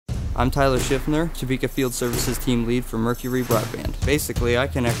I'm Tyler Schiffner, Topeka Field Services Team Lead for Mercury Broadband. Basically, I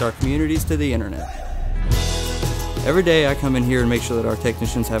connect our communities to the internet. Every day I come in here and make sure that our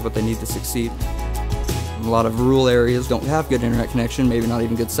technicians have what they need to succeed. A lot of rural areas don't have good internet connection, maybe not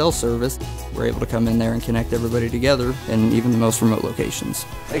even good cell service. We're able to come in there and connect everybody together, and even the most remote locations.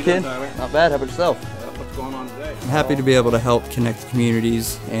 Hey kid, not bad, how about yourself? What's going on today? I'm happy to be able to help connect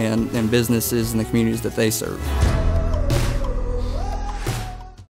communities and businesses and the communities that they serve.